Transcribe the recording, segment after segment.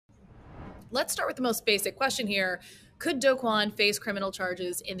Let's start with the most basic question here. Could Do Kwon face criminal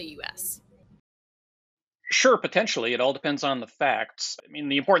charges in the US? Sure, potentially. It all depends on the facts. I mean,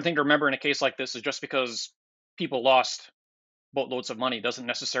 the important thing to remember in a case like this is just because people lost boatloads of money doesn't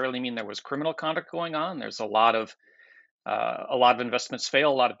necessarily mean there was criminal conduct going on. There's a lot of investments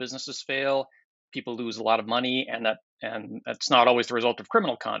fail, a lot of businesses fail, people lose a lot of money, and that's not always the result of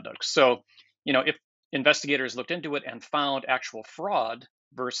criminal conduct. So, if investigators looked into it and found actual fraud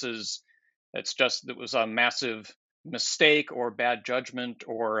versus it was a massive mistake or bad judgment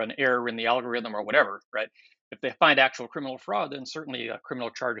or an error in the algorithm or whatever, right? If they find actual criminal fraud, then certainly criminal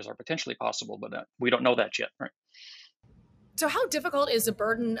charges are potentially possible, but we don't know that yet, right? So, how difficult is the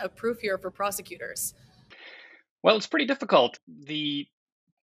burden of proof here for prosecutors? Well, it's pretty difficult. The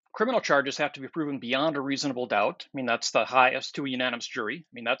criminal charges have to be proven beyond a reasonable doubt. I mean, that's the highest to a unanimous jury.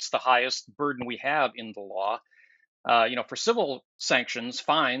 I mean, that's the highest burden we have in the law. For civil sanctions,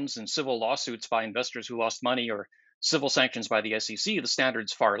 fines, and civil lawsuits by investors who lost money or civil sanctions by the SEC, the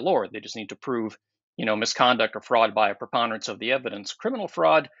standard's far lower. They just need to prove, misconduct or fraud by a preponderance of the evidence. Criminal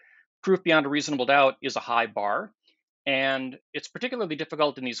fraud, proof beyond a reasonable doubt, is a high bar. And it's particularly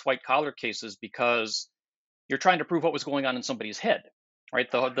difficult in these white collar cases because you're trying to prove what was going on in somebody's head,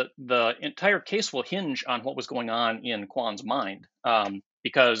 right? The entire case will hinge on what was going on in Kwon's mind,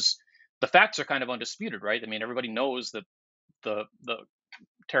 because the facts are kind of undisputed, right? I mean, everybody knows that the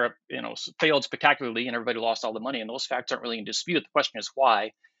Terra, failed spectacularly, and everybody lost all the money, and those facts aren't really in dispute. The question is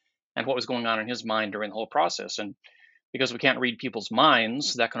why, and what was going on in his mind during the whole process. And because we can't read people's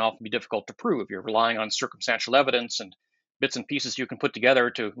minds, that can often be difficult to prove. You're relying on circumstantial evidence and bits and pieces you can put together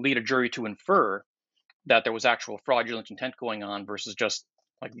to lead a jury to infer that there was actual fraudulent intent going on versus just,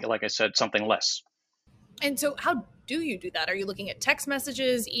 like I said, something less. And so, how do you do that? Are you looking at text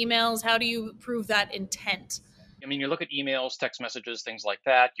messages, emails? How do you prove that intent? I mean, you look at emails, text messages, things like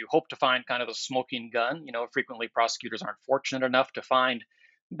that. You hope to find kind of the smoking gun. Frequently prosecutors aren't fortunate enough to find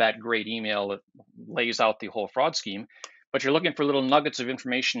that great email that lays out the whole fraud scheme. But you're looking for little nuggets of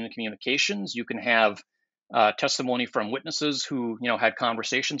information and communications. You can have testimony from witnesses who had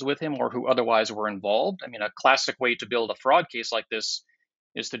conversations with him or who otherwise were involved. I mean, a classic way to build a fraud case like this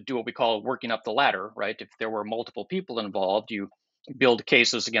is to do what we call working up the ladder, right? If there were multiple people involved, you build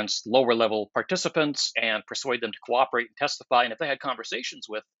cases against lower level participants and persuade them to cooperate and testify. And if they had conversations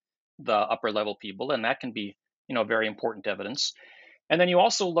with the upper level people, and that can be very important evidence. And then you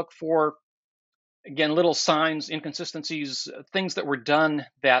also look for, again, little signs, inconsistencies, things that were done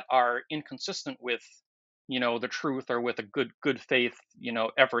that are inconsistent with the truth or with a good faith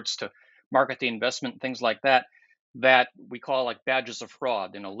efforts to market the investment, things like that we call like badges of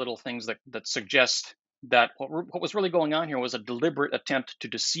fraud, little things that suggest that what was really going on here was a deliberate attempt to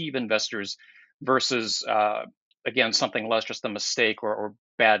deceive investors versus again something less, just a mistake or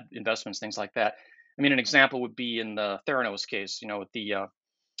bad investments, things like that. I mean, an example would be in the Terra case, with the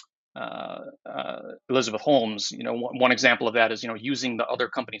Elizabeth Holmes. One example of that is using the other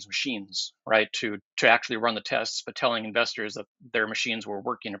company's machines, right, to actually run the tests, but telling investors that their machines were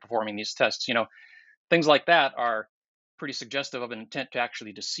working and performing these tests. Things like that are pretty suggestive of an intent to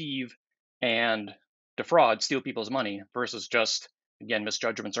actually deceive and defraud, steal people's money, versus just, again,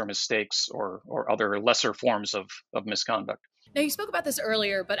 misjudgments or mistakes or other lesser forms of misconduct. Now, you spoke about this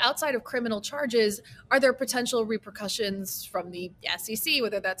earlier, but outside of criminal charges, are there potential repercussions from the SEC,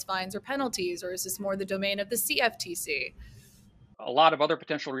 whether that's fines or penalties, or is this more the domain of the CFTC? A lot of other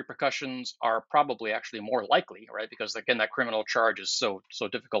potential repercussions are probably actually more likely, right? Because again, that criminal charge is so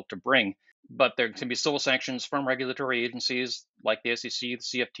difficult to bring. But there can be civil sanctions from regulatory agencies like the SEC, the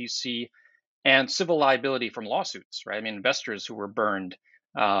CFTC, and civil liability from lawsuits, right? I mean, investors who were burned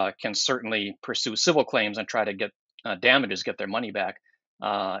can certainly pursue civil claims and try to get damages, get their money back.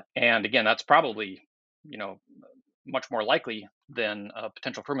 And again, that's probably, much more likely than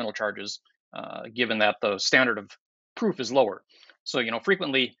potential criminal charges, given that the standard of proof is lower. So,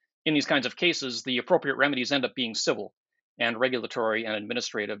 frequently in these kinds of cases, the appropriate remedies end up being civil and regulatory and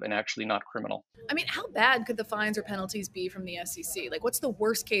administrative and actually not criminal. I mean, how bad could the fines or penalties be from the SEC? Like, what's the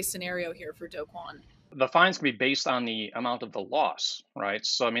worst case scenario here for Do Kwon? The fines can be based on the amount of the loss, right?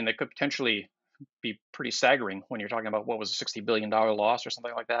 So, I mean, they could potentially be pretty staggering when you're talking about what was a $60 billion loss or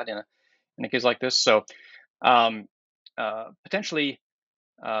something like that in a case like this. So, potentially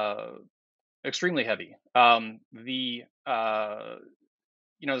extremely heavy. There's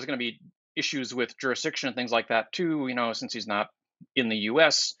going to be issues with jurisdiction and things like that too. Since he's not in the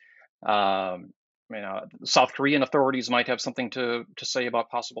U.S., South Korean authorities might have something to say about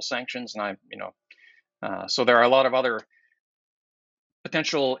possible sanctions, and so there are a lot of other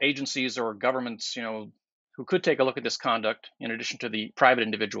potential agencies or governments, who could take a look at this conduct, in addition to the private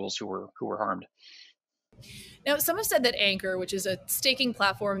individuals who were harmed. Now, some have said that Anchor, which is a staking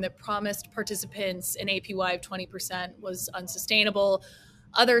platform that promised participants an APY of 20%, was unsustainable.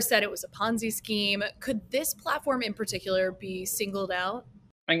 Others said it was a Ponzi scheme. Could this platform in particular be singled out?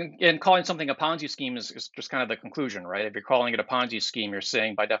 And calling something a Ponzi scheme is just kind of the conclusion, right? If you're calling it a Ponzi scheme, you're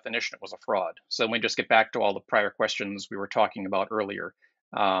saying by definition it was a fraud. So when we just get back to all the prior questions we were talking about earlier,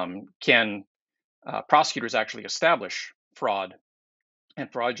 can prosecutors actually establish fraud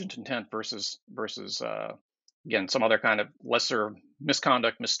and fraudulent intent versus again, some other kind of lesser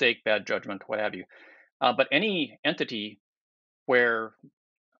misconduct, mistake, bad judgment, what have you. But any entity where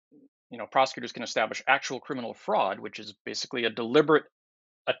prosecutors can establish actual criminal fraud, which is basically a deliberate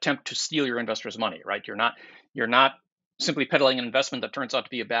attempt to steal your investors' money, right? You're not simply peddling an investment that turns out to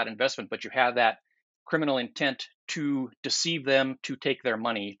be a bad investment, but you have that criminal intent to deceive them, to take their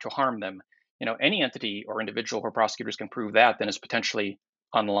money, to harm them. Any entity or individual where prosecutors can prove that, then is potentially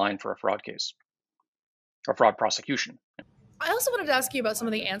on the line for a fraud case or fraud prosecution. I also wanted to ask you about some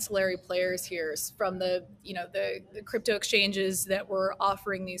of the ancillary players here, from the crypto exchanges that were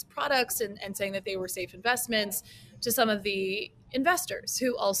offering these products and saying that they were safe investments, to some of the investors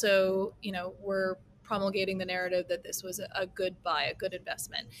who also were promulgating the narrative that this was a good buy, a good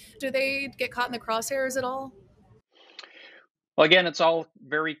investment. Do they get caught in the crosshairs at all? Well, again, it's all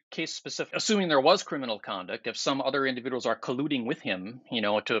very case specific. Assuming there was criminal conduct, if some other individuals are colluding with him,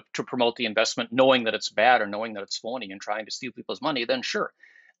 to promote the investment, knowing that it's bad or knowing that it's phony and trying to steal people's money, then sure.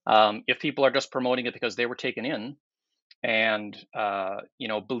 If people are just promoting it because they were taken in and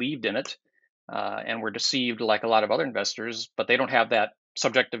believed in it and were deceived like a lot of other investors, but they don't have that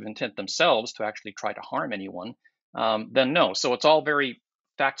subjective intent themselves to actually try to harm anyone, then no. So it's all very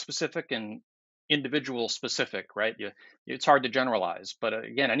fact specific and individual specific, right? It's hard to generalize, but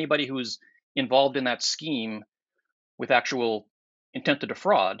again, anybody who's involved in that scheme with actual intent to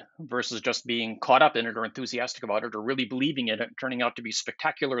defraud versus just being caught up in it or enthusiastic about it or really believing in it and turning out to be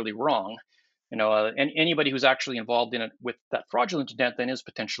spectacularly wrong, and anybody who's actually involved in it with that fraudulent intent then is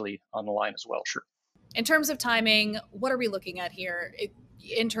potentially on the line as well, sure. In terms of timing, what are we looking at here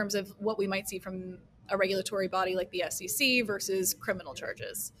in terms of what we might see from a regulatory body like the SEC versus criminal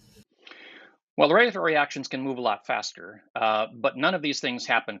charges? Well, the regulatory actions can move a lot faster, but none of these things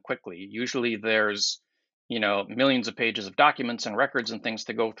happen quickly. Usually there's, millions of pages of documents and records and things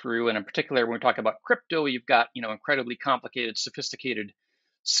to go through. And in particular, when we talk about crypto, you've got, incredibly complicated, sophisticated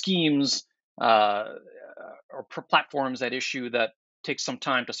schemes or platforms at issue that takes some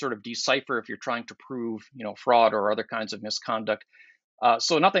time to sort of decipher if you're trying to prove, fraud or other kinds of misconduct.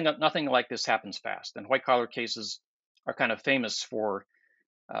 So nothing like this happens fast. And white collar cases are kind of famous for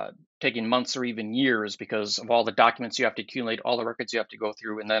taking months or even years because of all the documents you have to accumulate, all the records you have to go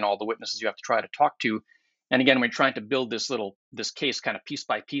through, and then all the witnesses you have to try to talk to. And again, when you're trying to build this case kind of piece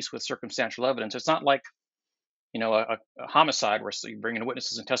by piece with circumstantial evidence, it's not like a homicide where you bring in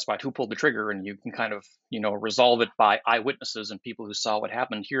witnesses and testify who pulled the trigger, and you can kind of resolve it by eyewitnesses and people who saw what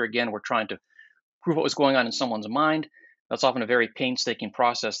happened. Here again, we're trying to prove what was going on in someone's mind. That's often a very painstaking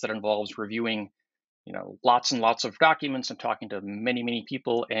process that involves reviewing lots and lots of documents and talking to many, many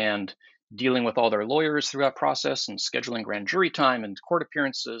people and dealing with all their lawyers through that process and scheduling grand jury time and court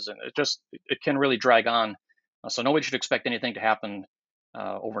appearances. And it can really drag on. So nobody should expect anything to happen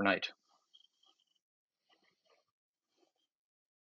overnight.